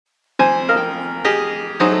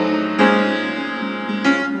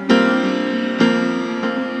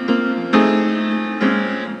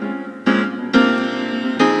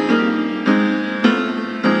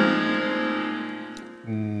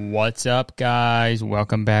What's up, guys?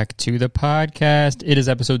 Welcome back to the podcast. It is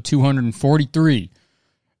episode 243.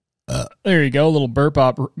 There you go. A little burp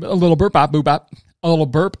off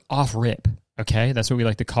rip. Okay, that's what we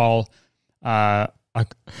like to call. That's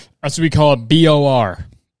what we call a BOR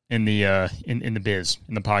in the biz,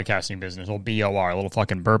 in the podcasting business. A little BOR, a little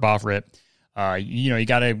fucking burp off rip. You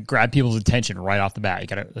got to grab people's attention right off the bat. You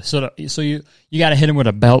got to you got to hit them with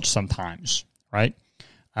a belch sometimes, right?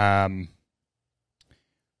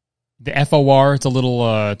 The FOR, it's a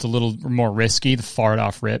little more risky, the fart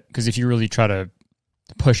off rip, because if you really try to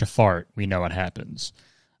push a fart, we know what happens.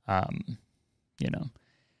 A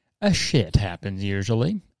shit happens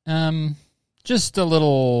usually. Just a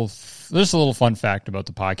little fun fact about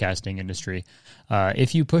the podcasting industry.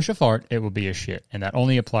 If you push a fart, it will be a shit, and that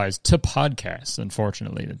only applies to podcasts,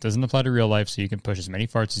 unfortunately. That doesn't apply to real life, so you can push as many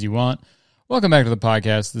farts as you want. Welcome back to the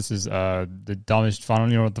podcast. This is the dumbest fun. I don't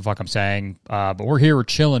even know what the fuck I'm saying, but we're here. We're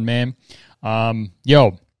chilling, man.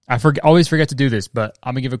 Always forget to do this, but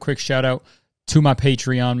I'm going to give a quick shout-out to my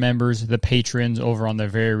Patreon members, the patrons over on the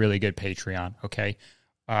very, really good Patreon, okay?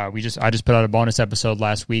 I just put out a bonus episode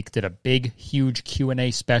last week, did a big, huge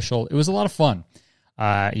Q&A special. It was a lot of fun.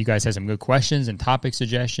 You guys had some good questions and topic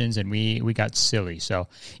suggestions, and we got silly. So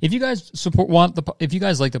if you guys if you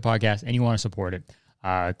guys like the podcast and you want to support it,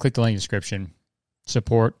 click the link in the description,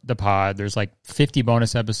 support the pod. There's like 50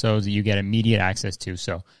 bonus episodes that you get immediate access to,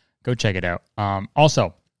 so go check it out.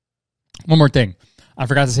 Also, one more thing. I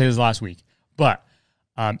forgot to say this last week, but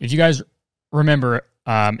if you guys remember,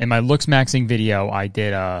 in my looks maxing video, I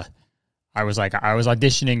was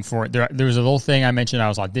auditioning for, there was a little thing I mentioned, I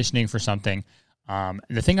was auditioning for something.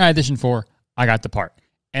 The thing I auditioned for, I got the part.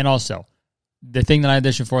 And also, the thing that I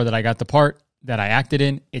auditioned for that I got the part, that I acted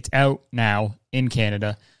in, it's out now in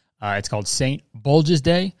Canada. It's called St. Bulges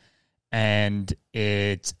Day, and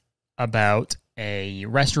it's about a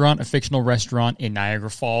fictional restaurant in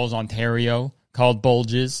Niagara Falls, Ontario, called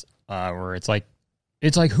Bulges, where it's like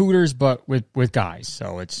Hooters but with guys.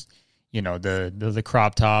 So it's the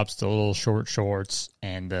crop tops, the little short shorts,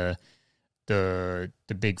 and the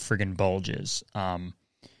big friggin' bulges.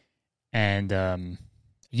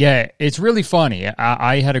 Yeah, it's really funny.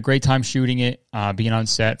 I had a great time shooting it, being on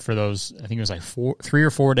set for those, I think it was like 3 or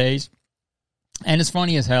 4 days. And it's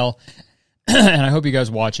funny as hell. And I hope you guys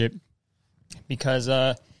watch it. Because,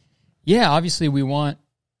 obviously we want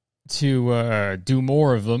to do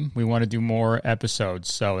more of them. We want to do more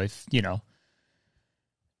episodes. So if,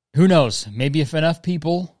 who knows? Maybe if enough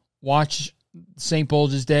people watch St.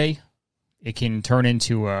 Bulges Day, it can turn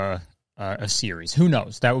into a series. Who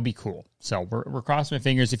knows? That would be cool. So we're crossing my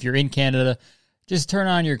fingers. If you're in Canada, just turn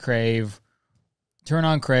on your Crave. Turn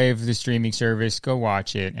on Crave, the streaming service. Go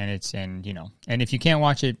watch it. And if you can't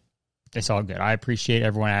watch it, it's all good. I appreciate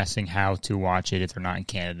everyone asking how to watch it if they're not in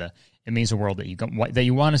Canada. It means the world that you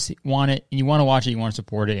want it, and you want to watch it, you want to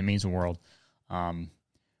support it. It means the world.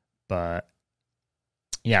 But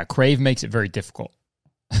yeah, Crave makes it very difficult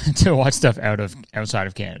to watch stuff outside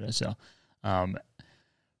of Canada. So,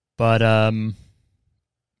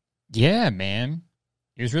 yeah, man,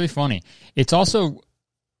 it was really funny. It's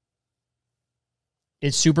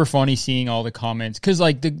super funny seeing all the comments, because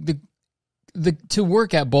like the to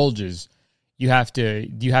work at Bulges, you have to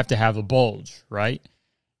have a bulge, right?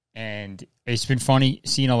 And it's been funny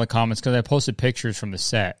seeing all the comments, because I posted pictures from the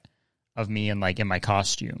set of me in my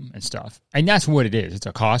costume and stuff, and that's what it is. It's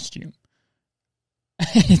a costume.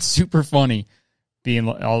 It's super funny seeing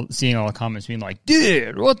all the comments being like,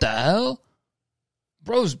 dude, what the hell?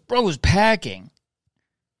 Bro's packing.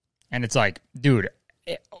 And it's like, dude,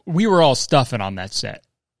 we were all stuffing on that set.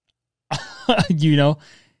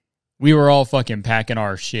 We were all fucking packing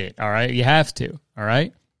our shit, all right? You have to, all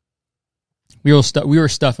right? We were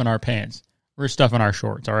stuffing our pants. We were stuffing our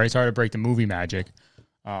shorts, all right? Sorry to break the movie magic.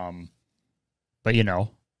 But, we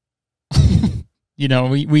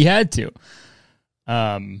had to.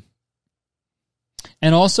 And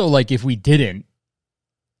also, like, if we didn't,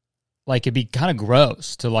 like, it'd be kind of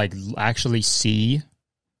gross to, like, actually see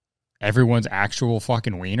everyone's actual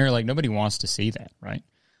fucking wiener. Like, nobody wants to see that, right?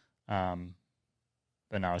 But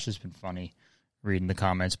no, it's just been funny reading the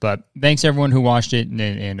comments. But thanks everyone who watched it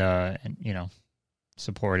and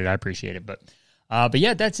supported. I appreciate it. But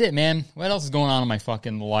yeah, that's it, man. What else is going on in my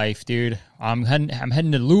fucking life, dude? I'm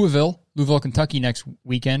heading to Louisville, Kentucky next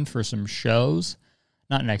weekend for some shows.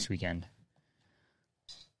 Not next weekend.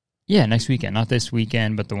 Yeah, next weekend. Not this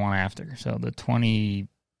weekend, but the one after. So the 28th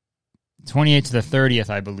to the 30th,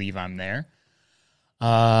 I believe I'm there.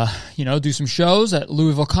 Do some shows at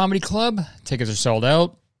Louisville Comedy Club. Tickets are sold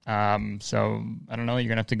out. So I don't know. You're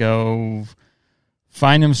going to have to go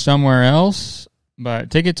find them somewhere else.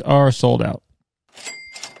 but tickets are sold out.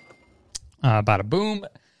 Bada boom.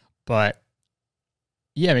 But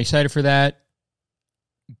yeah, I'm excited for that.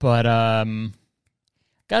 But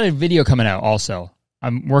got a video coming out also.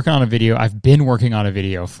 I'm working on a video. I've been working on a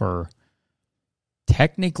video for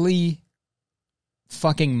technically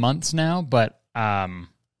fucking months now, but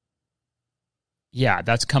yeah,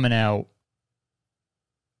 that's coming out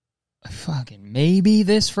fucking maybe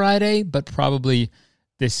this Friday, but probably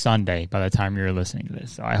this Sunday by the time you're listening to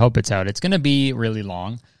this. So I hope it's out. It's going to be really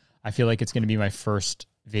long. I feel like it's going to be my first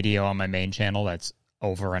video on my main channel that's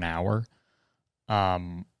over an hour.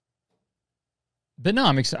 But no,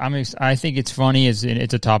 I think it's funny.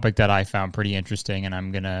 It's a topic that I found pretty interesting, and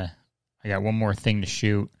I got one more thing to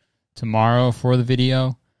shoot tomorrow for the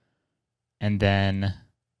video, and then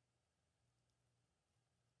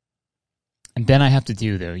I have to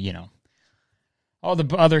do all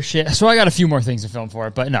the other shit. So I got a few more things to film for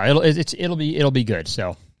it, but no, it'll be good.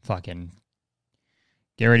 So fucking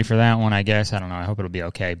get ready for that one, I guess. I don't know. I hope it'll be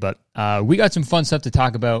okay. But we got some fun stuff to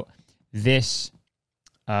talk about this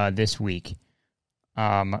week.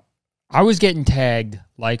 I was getting tagged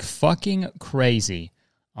like fucking crazy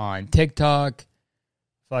on TikTok,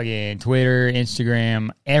 fucking Twitter, Instagram,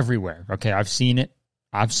 everywhere. Okay, I've seen it.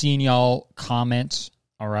 I've seen y'all comments,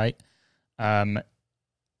 all right? And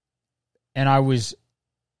I was,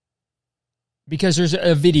 because there's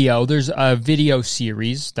a video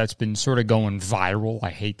series that's been sort of going viral. I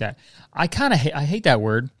hate that. I hate that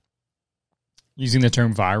word. Using the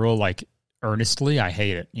term viral, like, earnestly, I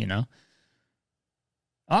hate it,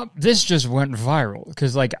 This just went viral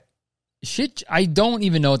because, like, shit, I don't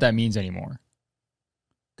even know what that means anymore.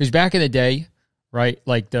 Because back in the day, right,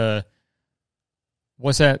 like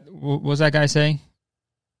what's that guy say?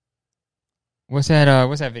 What's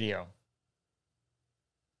that video?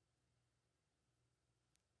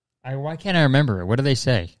 Why can't I remember it? What do they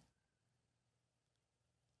say?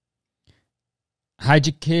 Hide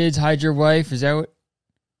your kids, hide your wife. Is that what?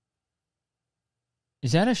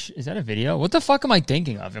 Is that a video? What the fuck am I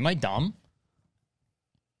thinking of? Am I dumb?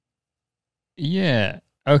 Yeah.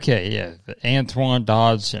 Okay, yeah. The Antoine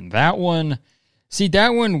Dodson. That one. See, that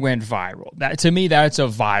one went viral. That, to me, that's a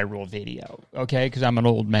viral video. Okay? Because I'm an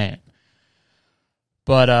old man.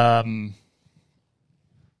 But,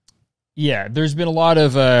 yeah, there's been a lot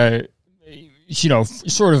of,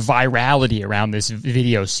 sort of virality around this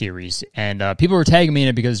video series. And people were tagging me in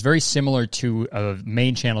it because it's very similar to a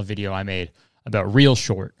main channel video I made about Real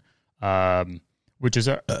Short, which is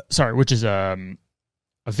a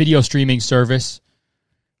video streaming service,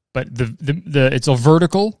 but it's a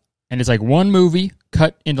vertical, and it's like one movie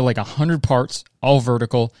cut into like 100 parts, all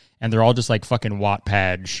vertical, and they're all just like fucking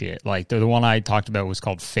Wattpad shit. Like the one I talked about was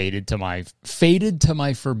called Faded to My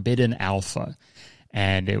Forbidden Alpha,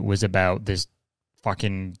 and it was about this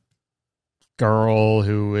fucking girl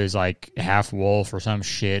who is like half wolf or some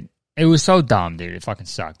shit. It was so dumb, dude. It fucking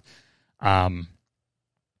sucked. But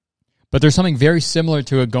there's something very similar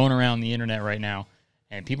to it going around the internet right now,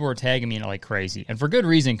 and people were tagging me in it like crazy, and for good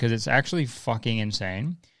reason, because it's actually fucking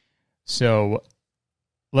insane. So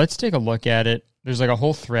let's take a look at it. There's like a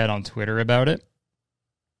whole thread on Twitter about it.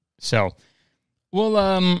 So,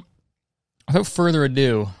 well, without further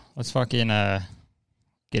ado, let's fucking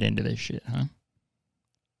get into this shit, huh?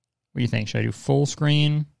 What do you think? Should I do full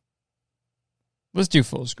screen? Let's do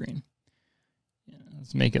full screen.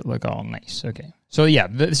 Let's make it look all nice. Okay. So, yeah,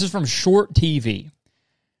 this is from shortTV.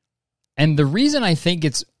 And the reason I think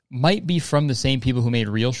it's might be from the same people who made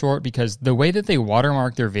Real Short, because the way that they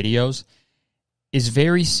watermark their videos is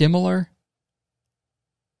very similar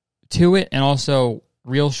to it. And also,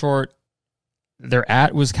 Real Short, their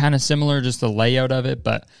 @ was kind of similar, just the layout of it.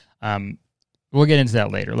 But we'll get into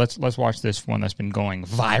that later. Let's watch this one that's been going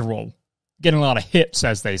viral. Getting a lot of hits,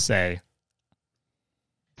 as they say.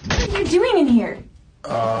 What are you doing in here?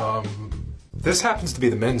 This happens to be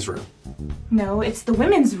the men's room. No, it's the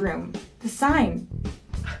women's room. The sign.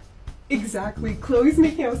 Exactly. Chloe's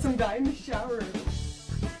making out with some guy in the shower.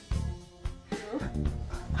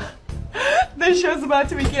 The show's about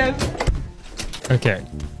to begin. Okay.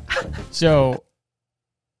 So...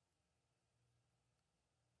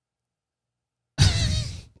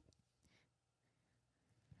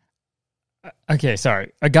 okay,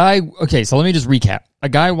 sorry. Okay, so let me just recap. A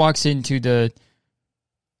guy walks into the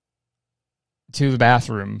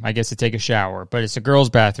bathroom, I guess, to take a shower, but it's a girl's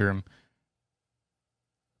bathroom.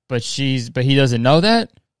 But he doesn't know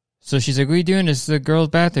that. So she's like, "What are you doing? This is a girl's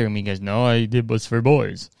bathroom." He goes, "No, I did what's for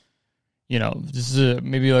boys." This is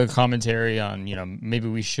maybe like a commentary on, maybe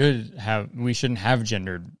we shouldn't have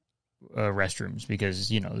gendered restrooms, because,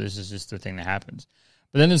 this is just the thing that happens.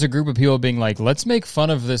 But then there's a group of people being like, let's make fun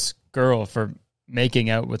of this girl for making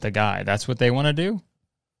out with a guy. That's what they want to do?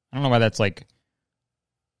 I don't know why that's like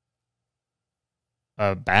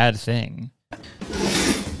a bad thing.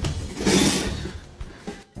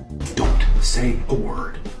 Don't say a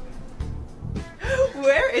word.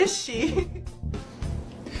 Where is she?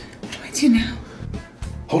 What do I do now?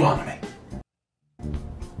 Hold on to me.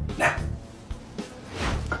 Now.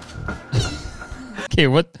 Okay,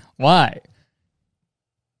 what? Why?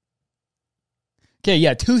 Okay,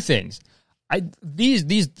 yeah, two things.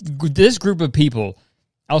 This group of people,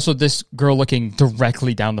 also this girl looking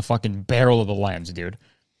directly down the fucking barrel of the lens, dude.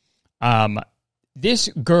 This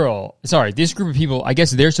group of people, I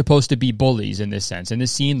guess they're supposed to be bullies in this sense. In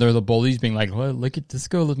this scene, they're the bullies being like, well, look at this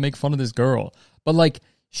girl, let's make fun of this girl. But like,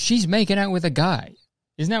 she's making out with a guy.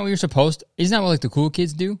 Isn't that what you're supposed to? Isn't that what like the cool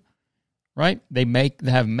kids do? Right? They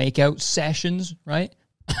have make-out sessions, right?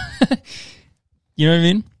 You know what I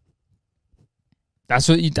mean? That's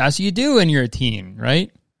what you do when you're a teen, right?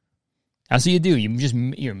 That's what you do. You just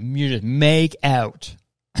make out,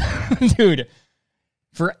 dude,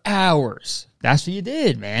 for hours. That's what you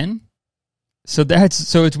did, man. So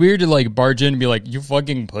it's weird to like barge in and be like, "You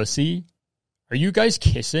fucking pussy, are you guys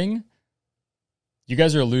kissing?" You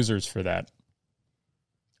guys are losers for that.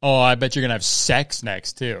 Oh, I bet you're gonna have sex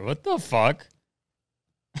next too. What the fuck?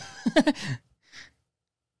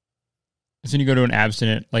 It's when you go to an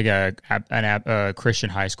abstinent, like a Christian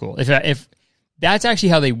high school. If that's actually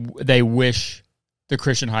how they wish the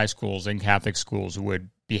Christian high schools and Catholic schools would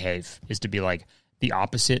behave, is to be like the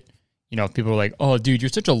opposite. You know, people are like, "Oh, dude, you're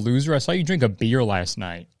such a loser. I saw you drink a beer last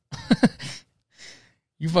night.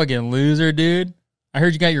 You fucking loser, dude. I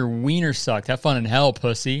heard you got your wiener sucked. Have fun in hell,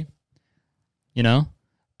 pussy." You know,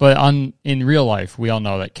 but in real life, we all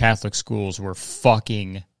know that Catholic schools were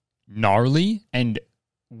fucking gnarly and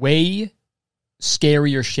way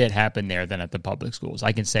scarier shit happened there than at the public schools.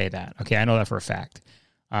 I can say that. Okay, I know that for a fact.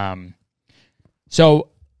 So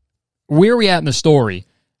where are we at in the story?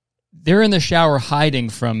 They're in the shower hiding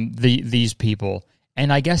from these people,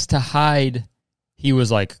 and I guess to hide, he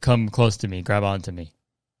was like, "Come close to me, grab onto me.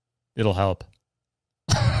 It'll help."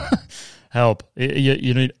 Help.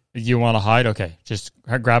 You want to hide? Okay, just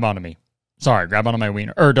grab onto me. Sorry, grab onto my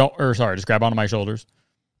wiener. Just grab onto my shoulders.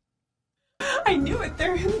 I knew it.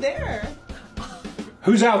 They're in there.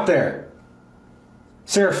 Who's out there?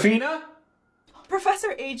 Serafina?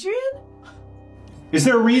 Professor Adrian? Is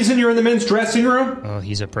there a reason you're in the men's dressing room? Oh,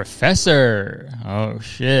 he's a professor. Oh,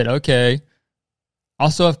 shit. Okay.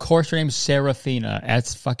 Also, of course, her name's Serafina.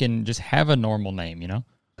 That's fucking, just have a normal name, you know?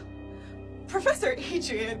 Professor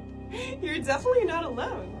Adrian, you're definitely not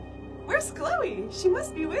alone. Where's Chloe? She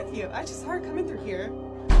must be with you. I just saw her coming through here.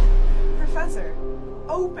 Professor,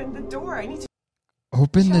 open the door. I need to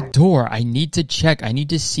Open check. the door. I need to check. I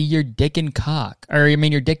need to see your dick and cock. Or, I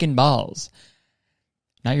mean, your dick and balls.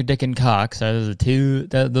 Not your dick and cock. So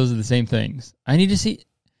those are the same things. I need to see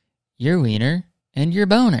your wiener and your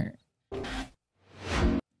boner.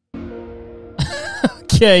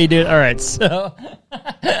 Okay, dude. All right. So,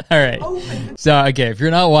 all right. So, okay, if you're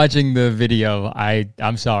not watching the video,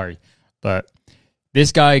 I'm sorry, but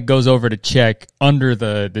this guy goes over to check under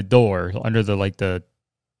the door, under the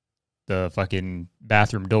fucking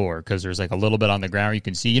bathroom door, because there's like a little bit on the ground you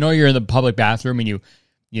can see. You know, you're in the public bathroom and you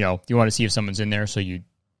want to see if someone's in there, so you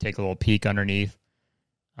take a little peek underneath.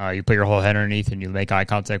 You put your whole head underneath and you make eye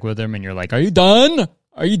contact with them, and you're like, "Are you done?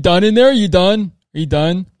 Are you done in there? Are you done? Are you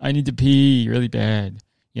done? I need to pee really bad."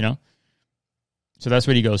 You know? So that's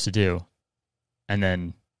what he goes to do. And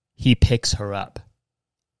then he picks her up.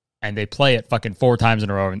 And they play it fucking 4 times in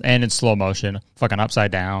a row, and in slow motion, fucking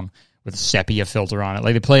upside down, with a sepia filter on it.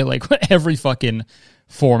 Like, they play it like every fucking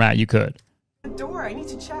format you could. the door. I need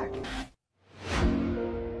to check.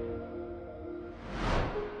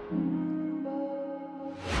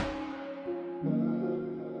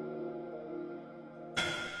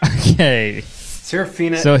 Okay.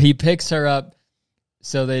 Serafina. So he picks her up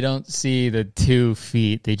so they don't see the 2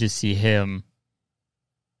 feet. They just see him.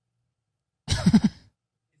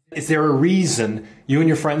 Is there a reason you and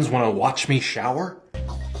your friends want to watch me shower?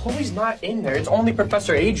 Chloe's not in there. It's only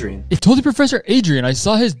Professor Adrian. It's totally Professor Adrian. I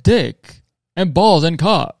saw his dick and balls and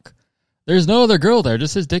cock. There's no other girl there.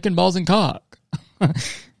 Just his dick and balls and cock.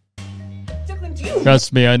 Declan, do you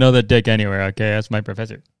Trust me, I know that dick anywhere, okay? That's my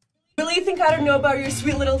professor. really think I don't know about your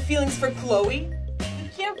sweet little feelings for Chloe? You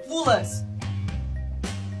can't fool us.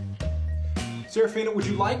 Serafina, would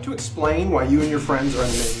you like to explain why you and your friends are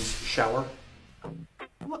in the men's shower?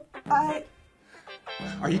 Well,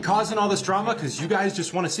 Are you causing all this drama because you guys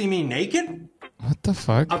just want to see me naked? What the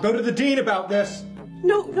fuck? I'll go to the dean about this.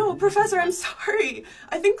 No, Professor, I'm sorry.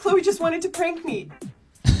 I think Chloe just wanted to prank me.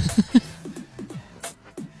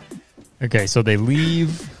 Okay, so they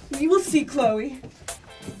leave. You will see, Chloe.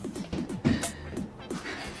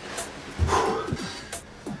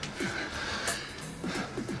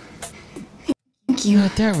 Thank you.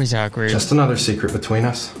 That was awkward. Just another secret between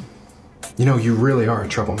us. You know, you really are a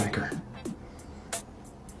troublemaker.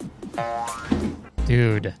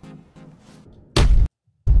 Dude.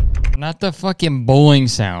 Not the fucking bowling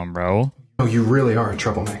sound, bro. Oh, you really are a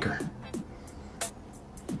troublemaker.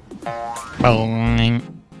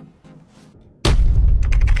 Bowling.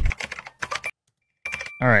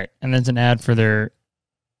 Alright, and there's an ad for their...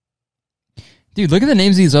 Dude, look at the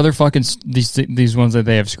names of these other fucking... These ones that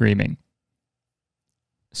they have screaming.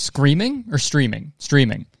 Screaming or streaming?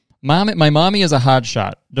 Streaming. My mommy is a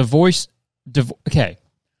hotshot. Divorce... Okay.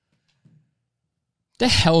 The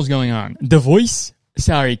hell's going on? Divorce?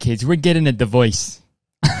 Sorry, kids. We're getting a divorce.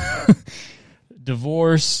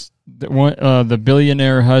 Divorce. The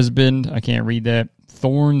billionaire husband. I can't read that.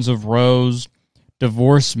 Thorns of Rose.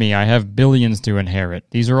 Divorce me. I have billions to inherit.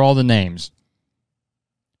 These are all the names.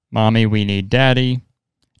 Mommy, we need daddy.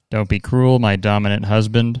 Don't be cruel, my dominant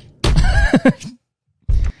husband.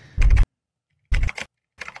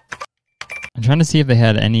 I'm trying to see if they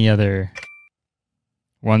had any other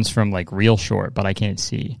ones from like Real Short, but I can't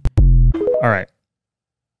see. All right.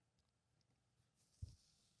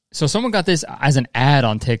 So someone got this as an ad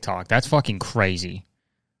on TikTok. That's fucking crazy.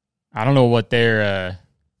 I don't know what they're...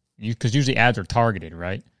 because usually ads are targeted,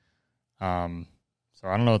 right? So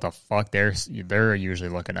I don't know what the fuck they're usually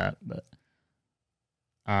looking at, but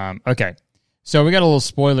okay. So we got a little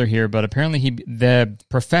spoiler here, but apparently the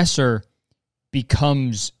professor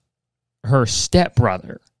becomes her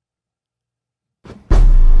stepbrother.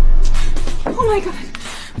 Oh my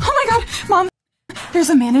god, Mom. There's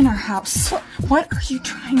a man in our house. What are you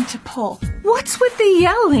trying to pull? What's with the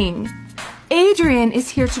yelling? Adrian is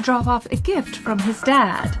here to drop off a gift from his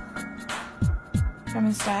dad. From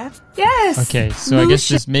his dad? Yes. Okay, so I guess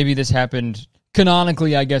this happened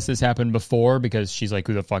canonically. I guess this happened before because she's like,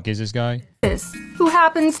 "Who the fuck is this guy?" Who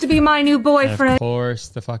happens to be my new boyfriend? And of course,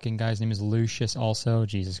 the fucking guy's name is Lucius. Also,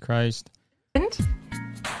 Jesus Christ.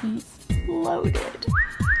 He's loaded.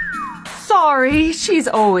 Sorry, she's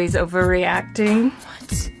always overreacting.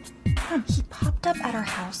 What? Mom, he popped up at our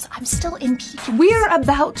house. I'm still in PJs. We're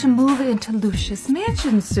about to move into Lucius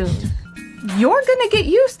Mansion soon. You're gonna get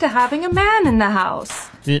used to having a man in the house.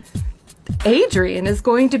 Adrian is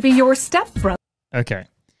going to be your stepbrother. Okay.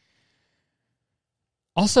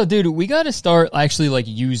 Also, dude, we got to start actually like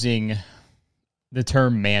using the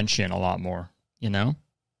term mansion a lot more, you know?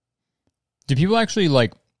 Do people actually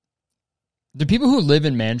like... Do people who live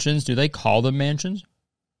in mansions, do they call them mansions?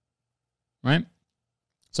 Right?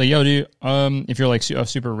 So, yo, dude, if you're like a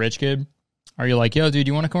super rich kid, are you like, yo, dude,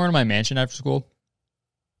 you want to come over to my mansion after school?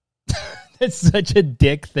 That's such a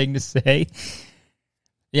dick thing to say.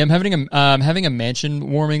 Yeah, I'm having a mansion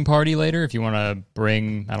warming party later. If you want to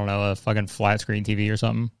bring, I don't know, a fucking flat screen TV or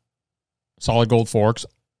something, solid gold forks.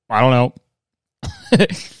 I don't know.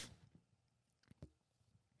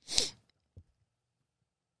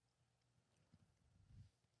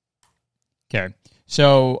 Okay,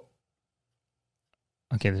 so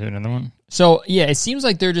there's another one. So yeah, it seems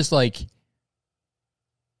like they're just like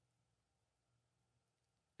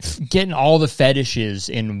getting all the fetishes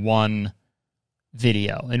in one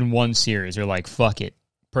video, in one series. They're like, fuck it.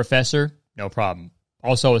 Professor, no problem.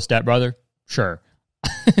 Also a stepbrother, sure.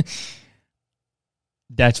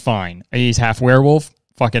 That's fine. He's half werewolf?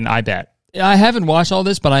 Fucking, I bet. I haven't watched all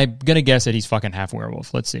this, but I'm going to guess that he's fucking half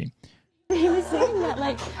werewolf. Let's see. He was saying that,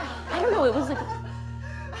 like, I don't know, it was like...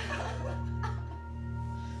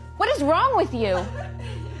 What is wrong with you?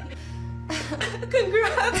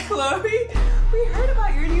 Congrats, Chloe. We heard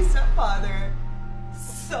about your new stepfather.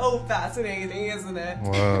 So fascinating, isn't it?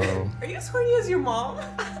 Whoa. Are you as horny as your mom?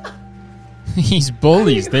 He's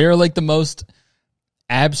bullies. They are like the most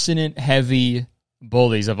abstinent-heavy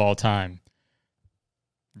bullies of all time.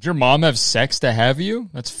 Did your mom have sex to have you?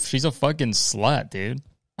 She's a fucking slut, dude.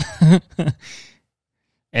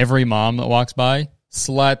 Every mom that walks by,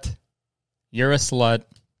 slut. You're a slut.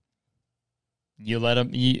 You let him.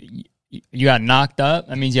 You got knocked up.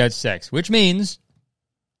 That means you had sex, which means,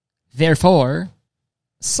 therefore,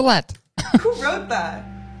 slut. Who wrote that?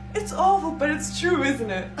 It's awful, but it's true, isn't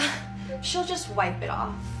it? She'll just wipe it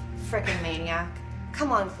off. Frickin' maniac.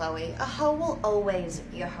 Come on, Chloe. A hoe will always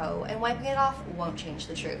be a hoe, and wiping it off won't change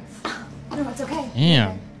the truth. No, it's okay.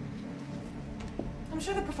 Damn. I'm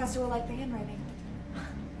sure the professor will like the handwriting.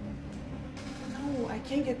 No, I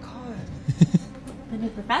can't get caught. The new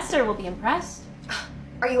professor will be impressed.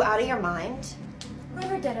 Are you out of your mind?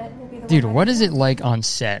 Whoever did it will be the Dude, one. what is it like on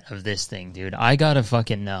set of this thing, dude? I gotta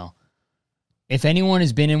fucking know. If anyone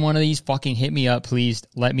has been in one of these, fucking hit me up, please.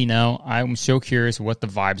 Let me know. I'm so curious what the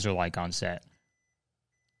vibes are like on set.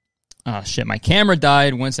 Oh, shit. My camera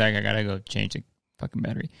died. 1 sec. I gotta go change the fucking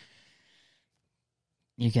battery.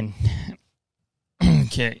 You can...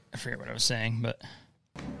 Okay. I forget what I was saying, but...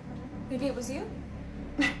 Maybe it was you?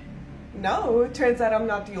 No, it turns out I'm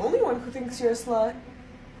not the only one who thinks you're a slut.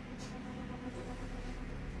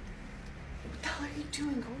 What the hell are you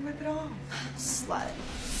doing? Go rip it off. Slut.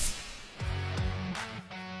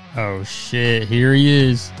 Oh, shit. Here he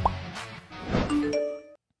is.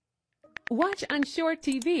 Watch on Short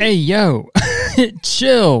TV. Hey, yo.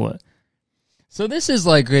 Chill. So this is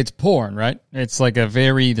like, it's porn, right? It's like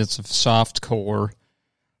that's a soft core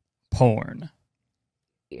porn.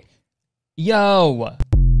 Yo.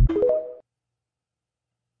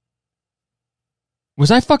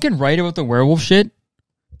 Was I fucking right about the werewolf shit?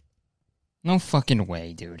 No fucking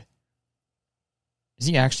way, dude. Is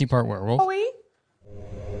he actually part werewolf? Chloe?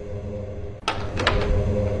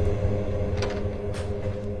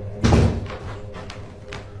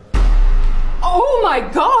 Oh my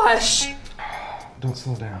gosh! Don't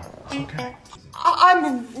slow down. Okay.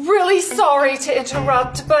 I'm really sorry to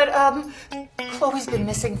interrupt, but, Chloe's been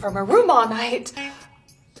missing from her room all night.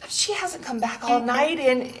 She hasn't come back all night,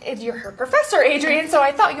 and you're her professor, Adrian, so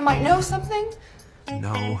I thought you might know something.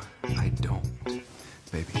 No, I don't.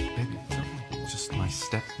 Baby, just my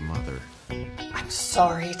stepmother. I'm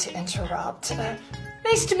sorry to interrupt.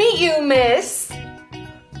 Nice to meet you, miss.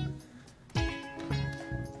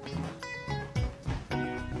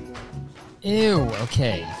 Ew,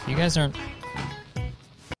 okay. If you guys aren't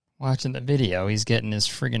watching the video, he's getting his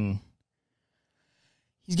friggin'...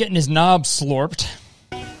 He's getting his knob slurped.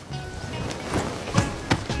 Hell,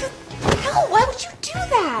 why would you do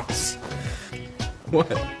that? What?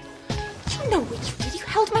 You know what you did. You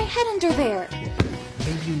held my head under there.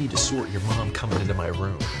 Maybe you need to sort your mom coming into my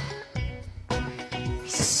room. I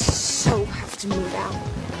so have to move out.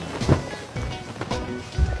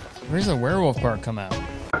 Where's the werewolf part come out?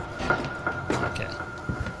 Okay.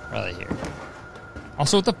 Probably here.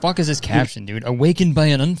 Also, what the fuck is this caption, dude? Awakened by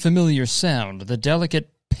an unfamiliar sound, the delicate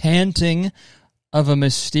panting of a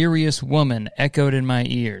mysterious woman echoed in my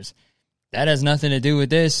ears. That has nothing to do with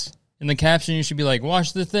this. In the caption, you should be like,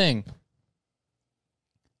 watch the thing.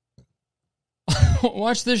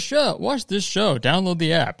 Watch this show. Watch this show. Download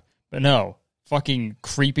the app. But no. Fucking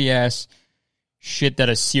creepy-ass shit that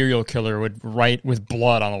a serial killer would write with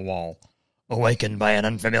blood on a wall. Awakened by an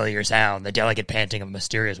unfamiliar sound, the delicate panting of a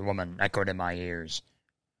mysterious woman echoed in my ears.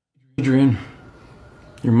 Adrian,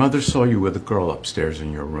 your mother saw you with a girl upstairs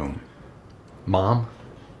in your room. Mom?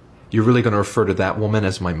 You're really going to refer to that woman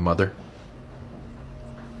as my mother?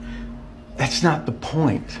 That's not the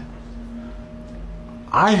point.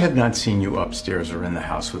 I have not seen you upstairs or in the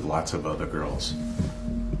house with lots of other girls.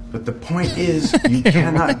 But the point is, you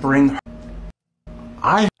cannot bring her.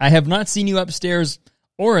 I have not seen you upstairs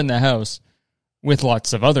or in the house with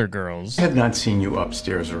lots of other girls. I have not seen you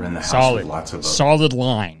upstairs or in the house with lots of other. Solid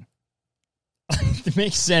line. It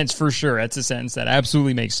makes sense for sure. That's a sentence that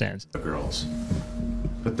absolutely makes sense. Girls.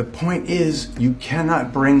 But the point is, you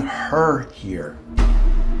cannot bring her here.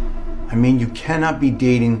 I mean, you cannot be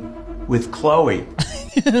dating with Chloe.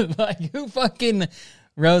 Like, who fucking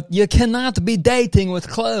wrote, you cannot be dating with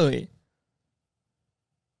Chloe?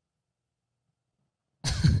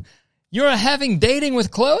 You're having dating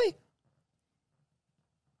with Chloe?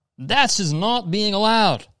 That's just not being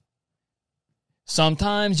allowed.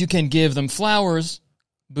 Sometimes you can give them flowers,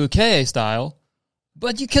 bouquet style,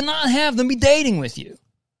 but you cannot have them be dating with you.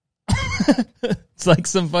 It's like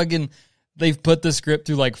some fucking... They've put the script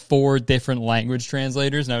through like 4 different language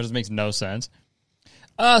translators. Now it just makes no sense.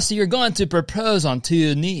 So you're going to propose on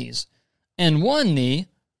 2 knees. And 1 knee.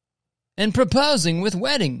 And proposing with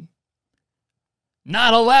wedding.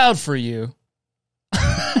 Not allowed for you.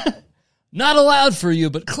 Not allowed for you,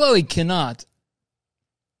 but Chloe cannot.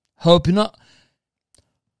 Hope you're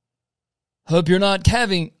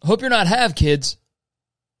not have kids.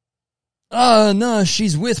 Oh, no,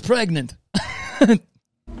 she's with pregnant.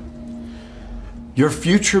 Your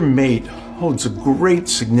future mate holds a great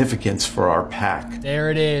significance for our pack.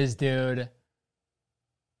 There it is, dude.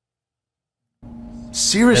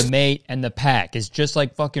 Seriously. The mate and the pack is just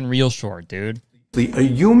like fucking real short, dude. A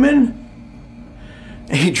human?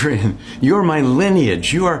 Adrian, you're my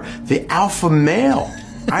lineage. You are the alpha male.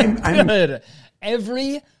 I'm Good.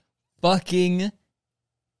 Every fucking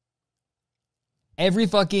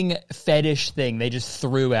fetish thing they just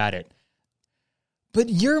threw at it. But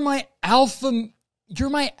you're my alpha You're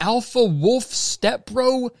my alpha wolf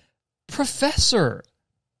stepbro professor.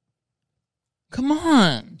 Come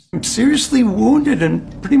on. I'm seriously wounded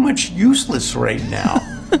and pretty much useless right now.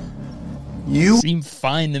 You seem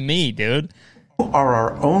fine to me, dude. Are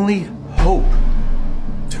our only hope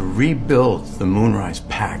to rebuild the Moonrise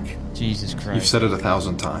Pack. Jesus Christ. You've said it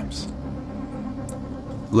 1,000 times.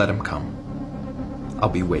 Let him come. I'll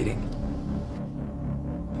be waiting.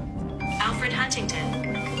 Alfred Huntington.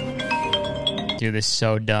 Dude, this is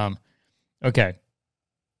so dumb. Okay.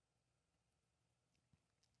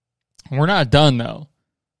 We're not done, though.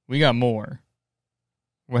 We got more.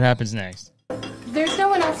 What happens next? There's no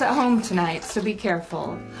one else at home tonight, so be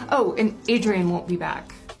careful. Oh, and Adrian won't be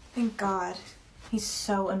back. Thank God. He's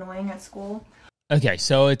so annoying at school. Okay,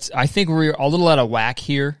 so I think we're a little out of whack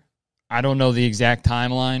here. I don't know the exact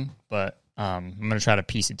timeline, but I'm going to try to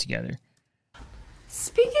piece it together.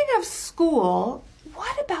 Speaking of school,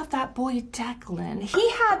 what about that boy Declan? He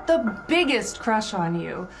had the biggest crush on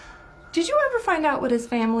you. Did you ever find out what his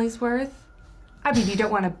family's worth? I mean, you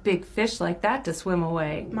don't want a big fish like that to swim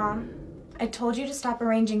away. Mom, I told you to stop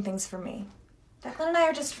arranging things for me. Declan and I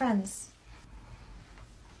are just friends.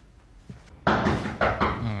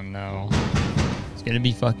 Oh, no. It's going to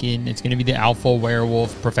be the alpha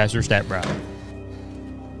werewolf Professor Stepbro.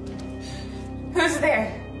 Who's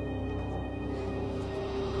there?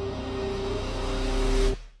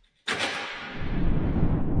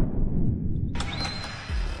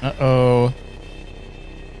 Uh-oh.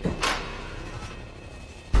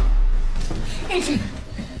 Adrian.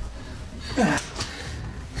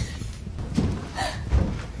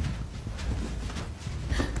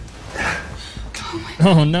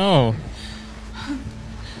 Oh, no.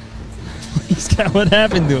 What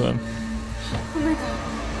happened to him? Oh, my God.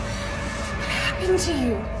 What happened to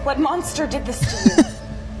you? What monster did this to you?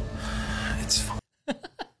 It's fine.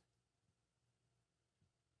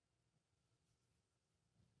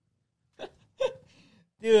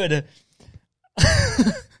 Dude.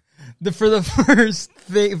 For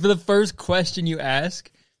the first question you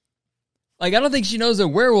ask, like, I don't think she knows that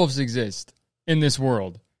werewolves exist in this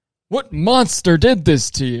world. What monster did this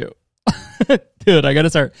to you? Dude, I gotta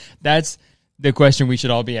start. That's the question we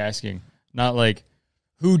should all be asking. Not like,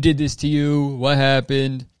 who did this to you? What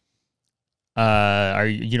happened? Are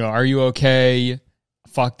you okay?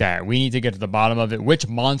 Fuck that. We need to get to the bottom of it. Which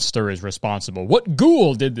monster is responsible? What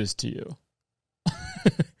ghoul did this to you?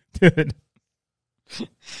 Dude.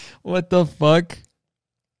 What the fuck?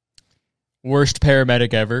 Worst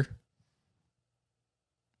paramedic ever.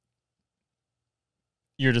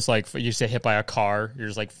 You're just like, you get hit by a car. You're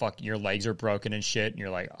just like, fuck, your legs are broken and shit. And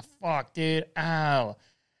you're like, oh, fuck, dude, ow.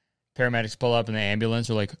 Paramedics pull up in the ambulance.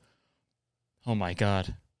 Are like, oh my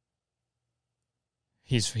God.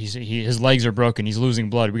 His legs are broken. He's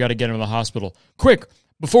losing blood. We got to get him to the hospital. Quick,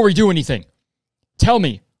 before we do anything, tell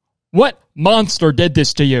me, what monster did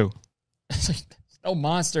this to you? It's like, no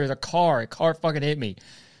monster, it's a car. A car fucking hit me.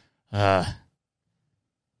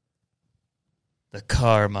 The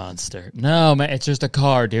car monster. No, man, it's just a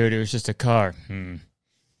car, dude. It was just a car. You're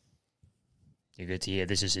good to hear.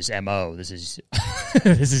 This is his MO. This is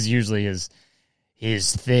this is usually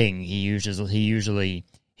his thing. He usually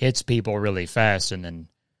hits people really fast and then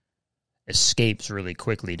escapes really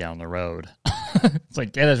quickly down the road. It's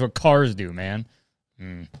like, yeah, that's what cars do, man.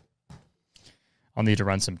 I'll need to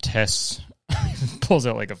run some tests. Pulls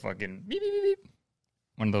out like a fucking beep, beep, beep.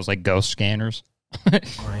 One of those like ghost scanners.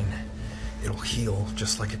 Fine. It'll heal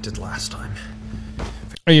just like it did last time.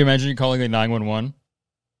 Are you imagining calling like 911?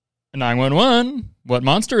 911? What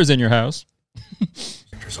monster is in your house?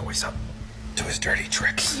 Victor's always up to his dirty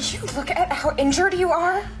tricks. Did you look at how injured you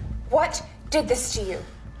are? What did this to you?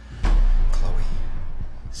 Chloe,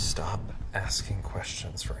 stop asking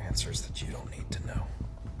questions for answers that you don't need to know.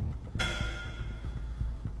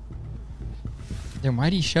 Then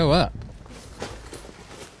why'd he show up?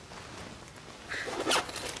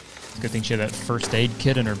 Good thing she had that first aid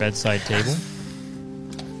kit in her bedside table.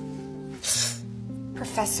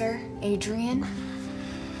 Professor Adrian,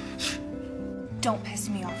 don't piss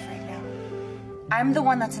me off right now. I'm the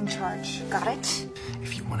one that's in charge. Got it?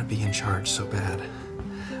 If you want to be in charge so bad,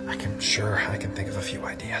 I can think of a few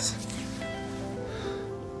ideas.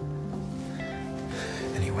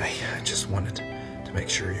 Anyway, I just wanted to make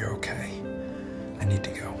sure you're okay. I need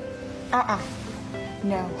to go.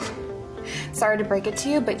 No. Sorry to break it to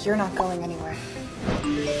you, but you're not going anywhere.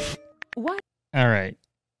 What? All right.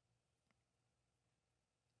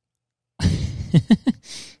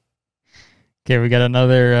 Okay, we got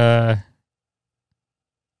another,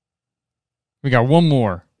 we got one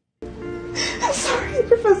more. I'm sorry,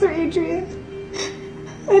 Professor Adrian.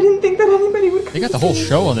 I didn't think that anybody would come. They got the whole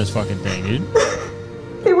show on this fucking thing, dude.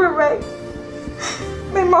 They were right.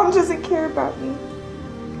 My mom doesn't care about me.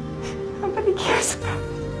 Nobody cares about me.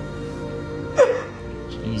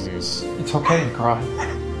 Jesus. It's okay to cry.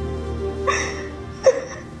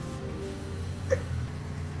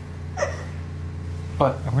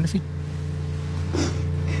 But I wonder if he...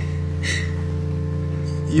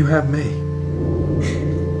 You have me.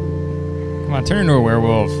 Come on, turn into a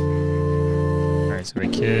werewolf. Alright, so we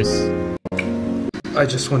kiss. I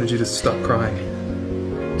just wanted you to stop crying.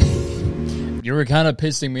 You were kind of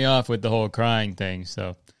pissing me off with the whole crying thing,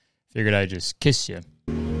 so figured I'd just kiss you.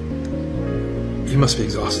 You must be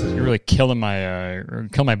exhausted. You're really killing my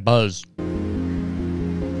buzz.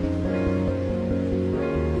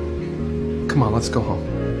 Come on, let's go home.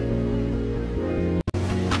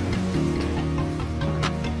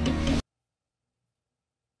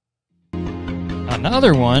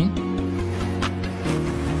 Another one?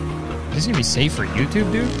 Is this gonna be safe for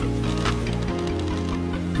YouTube, dude?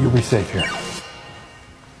 You'll be safe here.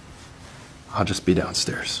 I'll just be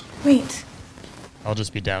downstairs. Wait, I'll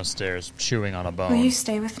just be downstairs chewing on a bone. will you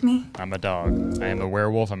stay with me? I'm a dog. I am a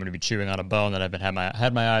werewolf. I'm going to be chewing on a bone that I've been had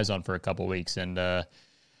my eyes on for a couple weeks, and I'll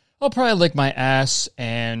probably lick my ass.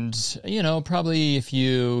 And probably if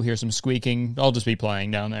you hear some squeaking, I'll just be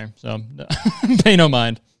playing down there. So pay no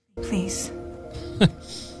mind. Please.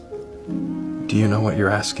 Do you know what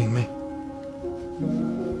you're asking me?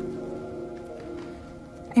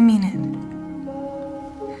 I mean it.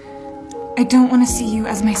 I don't want to see you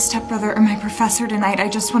as my stepbrother or my professor tonight. I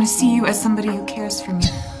just want to see you as somebody who cares for me.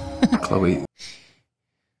 Chloe.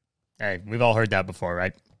 Hey, we've all heard that before,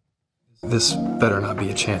 right? This better not be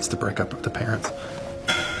a chance to break up with the parents.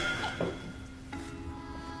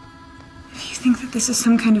 If you think that this is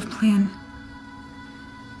some kind of plan,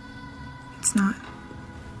 it's not.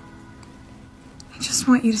 I just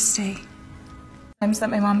want you to stay. Times that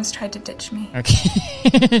my mom has tried to ditch me.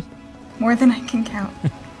 Okay. More than I can count.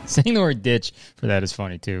 Saying the word ditch for that is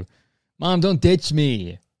funny, too. Mom, don't ditch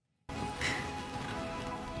me.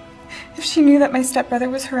 If she knew that my stepbrother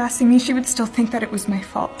was harassing me, she would still think that it was my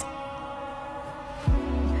fault.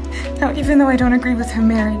 Now, even though I don't agree with her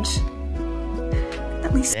marriage,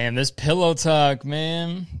 at least... Damn, this pillow talk,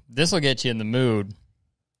 man. This will get you in the mood.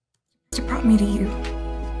 It brought me to you.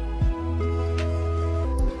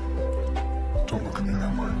 Don't look at me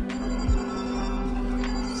that way.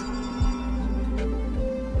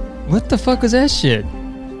 What the fuck was that shit?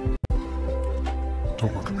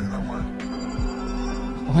 Don't look at me that way.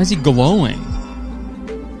 Why is he glowing?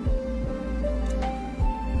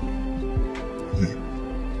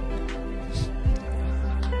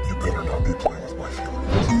 You better not be playing with my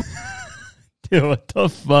feelings. Dude, what the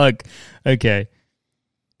fuck? Okay.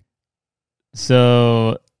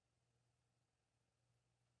 So...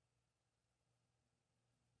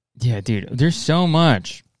 Yeah, dude, there's so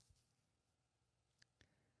much.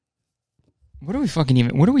 What are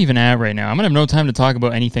we even at right now? I'm gonna have no time to talk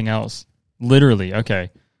about anything else. Literally,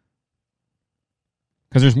 okay.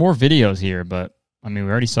 Because there's more videos here, but, I mean,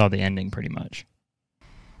 we already saw the ending pretty much.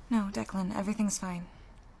 No, Declan, everything's fine.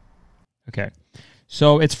 Okay.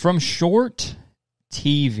 So, it's from shorttv.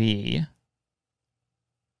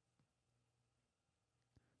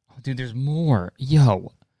 Oh, dude, there's more.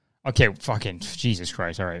 Yo. Okay, fucking Jesus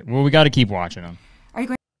Christ. All right. Well, we got to keep watching them. Are you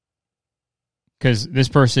going? Because this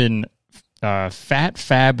person, Fat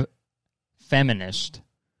Fab Feminist,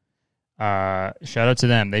 shout out to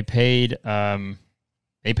them. They paid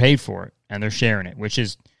for it, and they're sharing it, which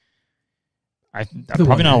is I'm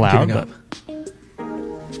probably not allowed. But...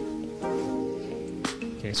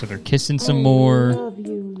 Okay, so they're kissing some more.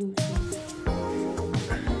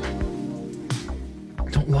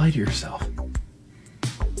 Don't lie to yourself.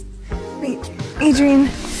 Wait, Adrian,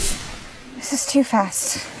 this is too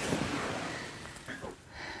fast.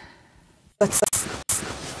 Let's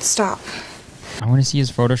stop. I want to see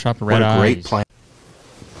his Photoshop red eyes. What a great plan.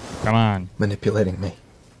 Come on. Manipulating me.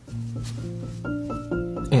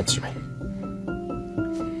 Answer me.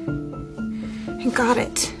 I got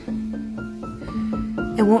it.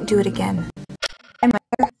 I won't do it again. And my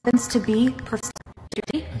mother happens to be perfect.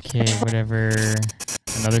 Okay, whatever.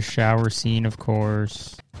 Another shower scene, of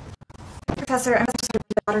course. Professor, I'm sorry,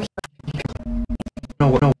 daughter here.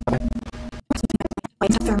 No.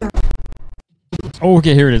 Oh,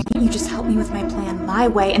 okay, here it is. You just help me with my plan my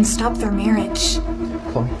way and stop their marriage.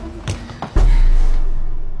 Chloe.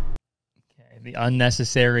 Okay, the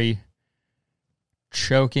unnecessary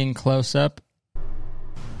choking close-up.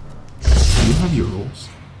 You have your rules,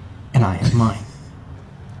 and I have mine.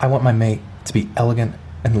 I want my mate to be elegant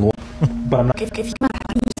and loyal, but I'm not... If you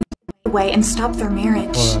away and stop their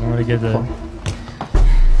marriage. Hold on, I'm gonna get the.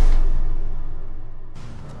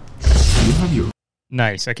 You have your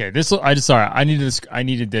Nice. Okay, this. I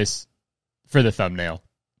needed this for the thumbnail.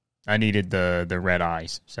 I needed the red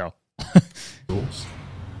eyes. So. rules,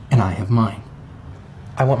 and I have mine.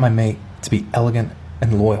 I want my mate to be elegant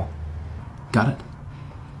and loyal. Got it?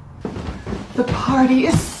 The party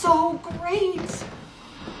is so great.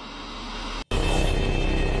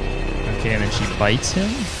 Okay, and then she bites him.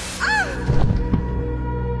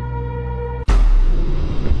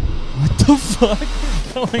 What the fuck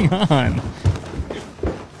is going on?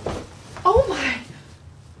 Oh my.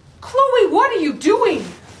 Chloe, what are you doing?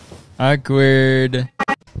 Awkward.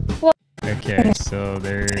 Okay, so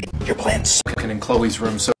they're Your plan's in Chloe's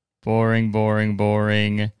room, so boring.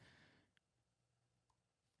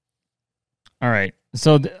 All right,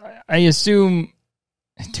 so I assume,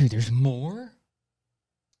 dude, there's more.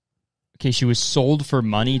 Okay, she was sold for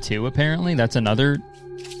money too. Apparently, that's another.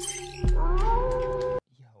 Yo,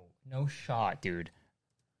 no shot, dude.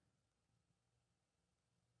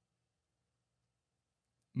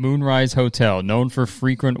 Moonrise Hotel, known for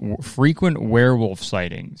frequent werewolf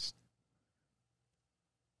sightings.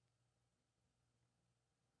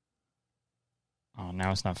 Oh,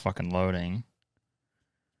 now it's not fucking loading.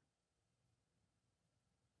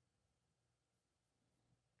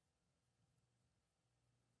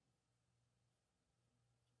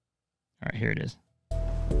 All right, here it is.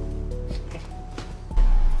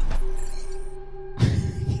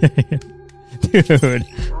 Dude.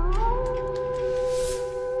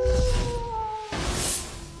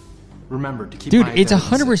 remember to keep. Dude, it's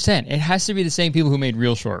 100%. It has to be the same people who made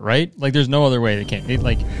Real Short, right? Like, there's no other way they can't. It,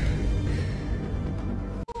 like,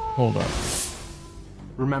 hold up.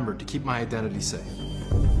 Remember to keep my identity safe.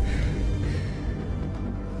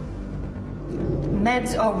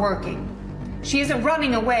 Meds are working. She isn't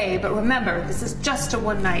running away, but remember, this is just a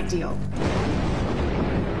one-night deal.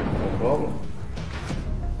 No problem.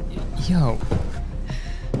 Yo.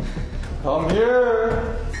 Come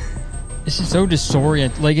here. This is so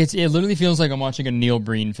disorienting. Like, it literally feels like I'm watching a Neil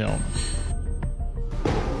Breen film.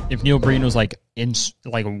 If Neil Breen was, like,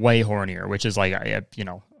 way hornier, which is, like,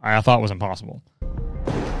 I thought was impossible.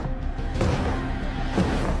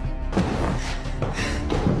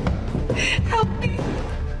 Help me.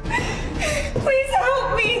 Please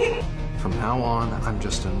help me. From now on, I'm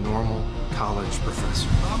just a normal college professor.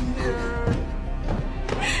 Help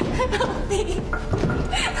me.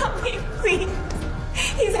 Help me, please.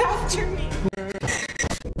 He's after me.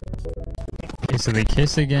 Okay, so they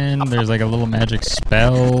kiss again. There's, like, a little magic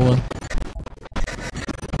spell.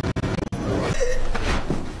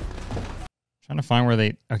 Trying to find where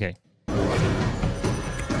they... Okay.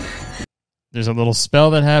 There's a little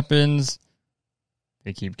spell that happens.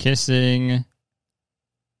 They keep kissing.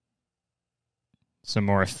 Some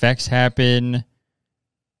more effects happen.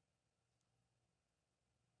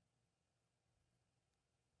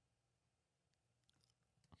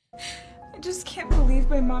 I just can't believe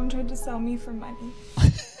my mom tried to sell me for money.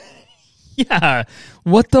 Yeah.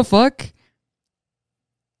 What the fuck?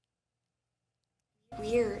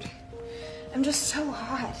 Weird. I'm just so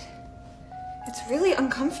hot. It's really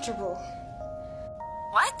uncomfortable.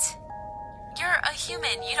 What? You're a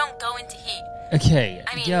human. You don't go into heat. Okay,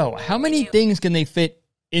 I mean, yo, how many things can they fit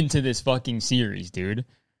into this fucking series, dude?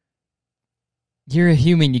 You're a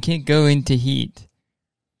human. You can't go into heat.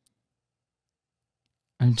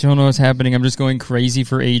 I don't know what's happening. I'm just going crazy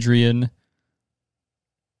for Adrian.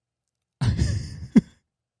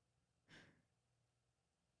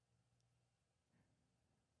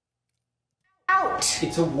 Out.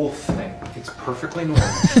 It's a wolf thing. It's perfectly normal.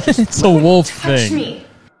 It's a wolf Touch thing. me.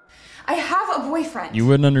 I have a boyfriend. You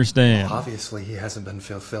wouldn't understand. Obviously, he hasn't been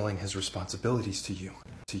fulfilling his responsibilities to you.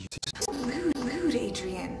 Rude,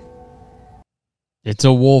 Adrian. It's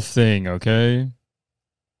a wolf thing, okay?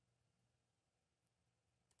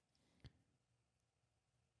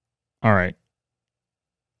 All right.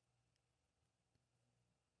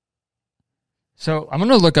 So I'm going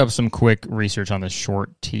to look up some quick research on this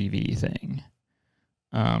short TV thing.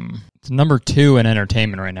 It's number 2 in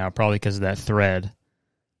entertainment right now, probably because of that thread.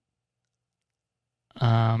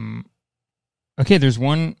 Okay, there's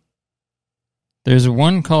one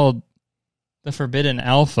called The Forbidden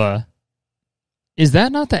Alpha. Is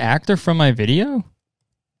that not the actor from my video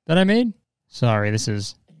that I made? Sorry, this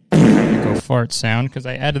is Echo Fart sound because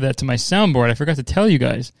I added that to my soundboard. I forgot to tell you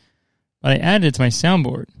guys, but I added it to my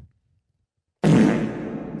soundboard.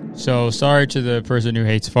 So sorry to the person who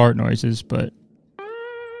hates fart noises, but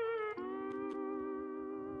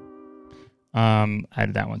I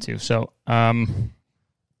added that one too. So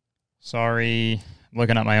sorry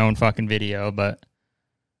looking at my own fucking video, but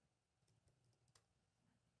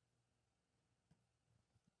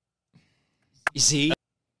You see?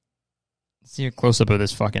 let's see a close-up of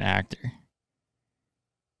this fucking actor.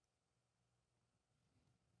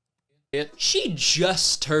 She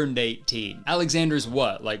just turned 18. Alexander's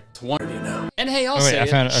what, like 20? You know. And hey, I'll Oh, wait, say I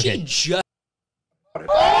found it. she Okay. just...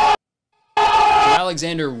 So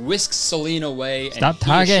Alexander whisks Selena away, Stop and he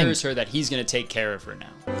talking. assures her that he's going to take care of her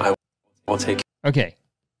now. I will take. Okay.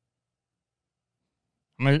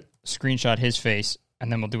 I'm going to screenshot his face,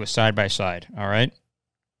 and then we'll do a side-by-side, all right?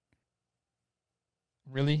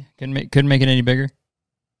 Really? Couldn't make it any bigger?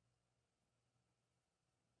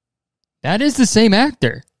 That is the same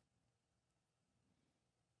actor.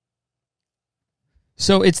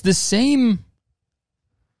 So it's the same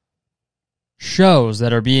shows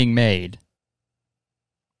that are being made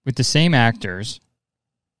with the same actors.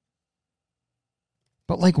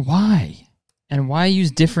 But, like, why? And why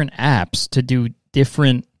use different apps to do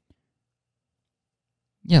different...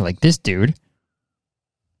 Yeah, like this dude.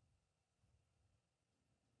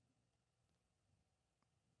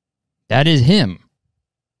 That is him.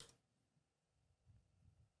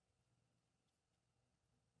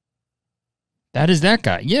 That is that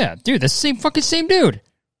guy. Yeah, dude, that's the same dude.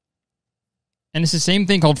 And it's the same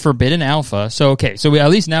thing called Forbidden Alpha. So, okay, so at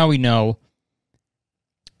least now we know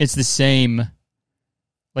it's the same,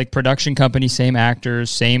 like, production company, same actors,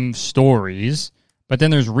 same stories. But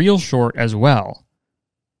then there's Real Short as well.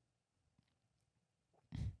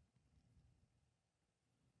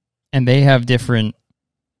 And they have different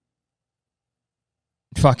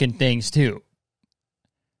fucking things, too.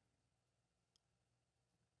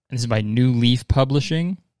 This is by New Leaf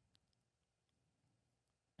Publishing.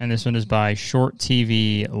 And this one is by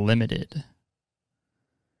shorttv Limited.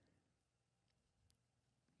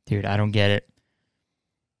 Dude, I don't get it.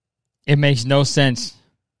 It makes no sense.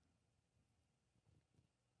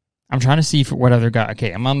 I'm trying to see for what other guy...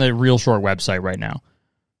 Okay, I'm on the Real Short website right now.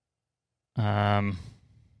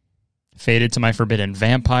 Faded to My Forbidden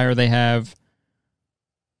Vampire they have.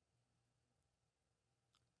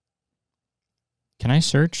 Can I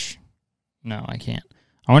search? No, I can't.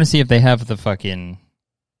 I want to see if they have the fucking...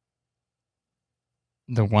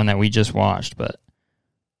 the one that we just watched, but...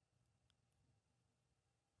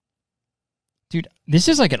 Dude, this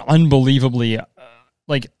is like an unbelievably...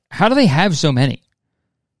 like, how do they have so many?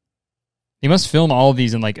 They must film all of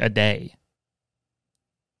these in like a day.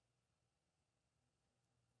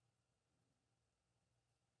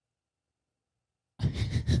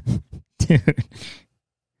 Dude.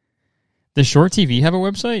 Does Short TV have a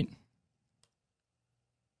website?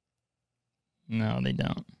 No, they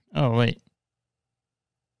don't. Oh, wait.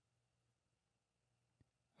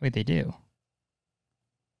 Wait, they do.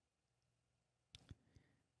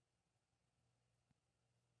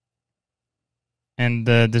 And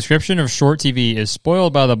the description of Short TV is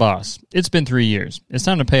spoiled by the boss. It's been 3 years. It's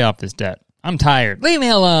time to pay off this debt. I'm tired. Leave me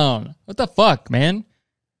alone. What the fuck, man?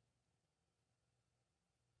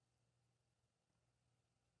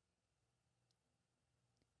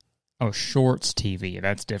 Oh, Shorts TV.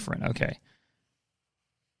 That's different. Okay.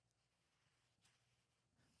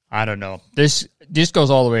 I don't know. This goes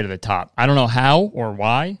all the way to the top. I don't know how or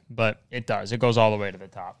why, but it does. It goes all the way to the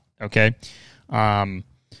top. Okay. Oh,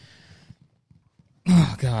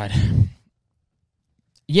 God.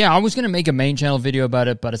 Yeah, I was going to make a main channel video about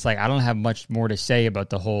it, but it's like I don't have much more to say about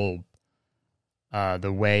the whole,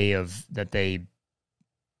 the way of that they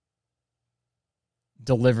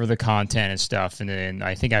deliver the content and stuff. And then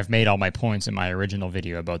I think I've made all my points in my original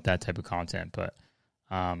video about that type of content. But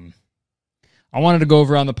I wanted to go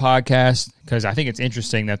over on the podcast because I think it's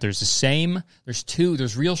interesting that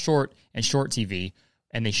there's Real Short and Short TV,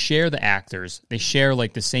 and they share the actors. They share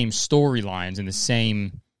like the same storylines and the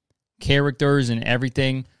same characters and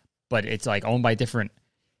everything, but it's like owned by different,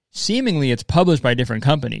 seemingly it's published by different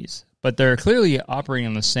companies, but they're clearly operating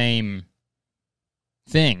on the same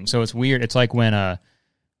thing. So it's weird. It's like when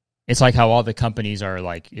it's like how all the companies are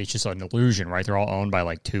like, it's just an illusion, right? They're all owned by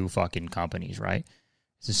like two fucking companies, right?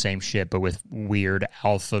 It's the same shit, but with weird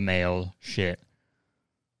alpha male shit.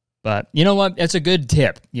 But you know what? That's a good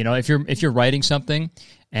tip. You know, if you're writing something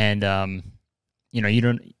and you know,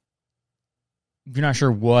 if you're not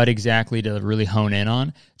sure what exactly to really hone in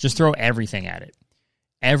on, just throw everything at it.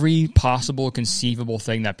 Every possible conceivable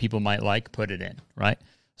thing that people might like, put it in, right?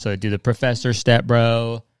 So do the professor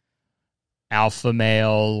stepbro, alpha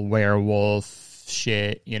male, werewolf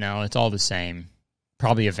shit, you know, it's all the same.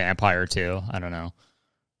 Probably a vampire too. I don't know.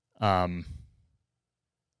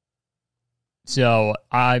 So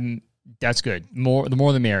that's good. The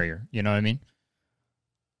more the merrier, you know what I mean?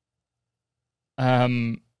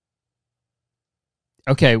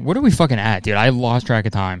 Okay, what are we fucking at, dude? I lost track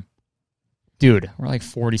of time. Dude, we're like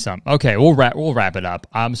 40 something. Okay, we'll wrap it up.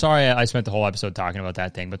 I'm sorry I spent the whole episode talking about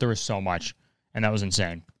that thing, but there was so much, and that was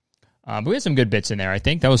insane. But we had some good bits in there, I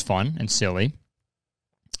think. That was fun and silly.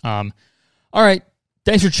 All right.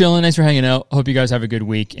 Thanks for chilling. Thanks for hanging out. Hope you guys have a good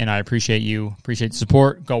week, and I appreciate you. Appreciate the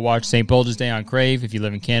support. Go watch St. Bulges Day on Crave if you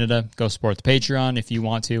live in Canada. Go support the Patreon if you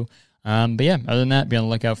want to. But yeah, other than that, be on the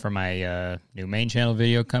lookout for my new main channel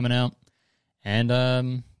video coming out.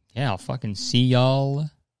 And yeah, I'll fucking see y'all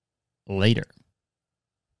later.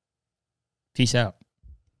 Peace out.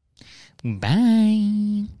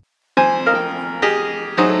 Bye.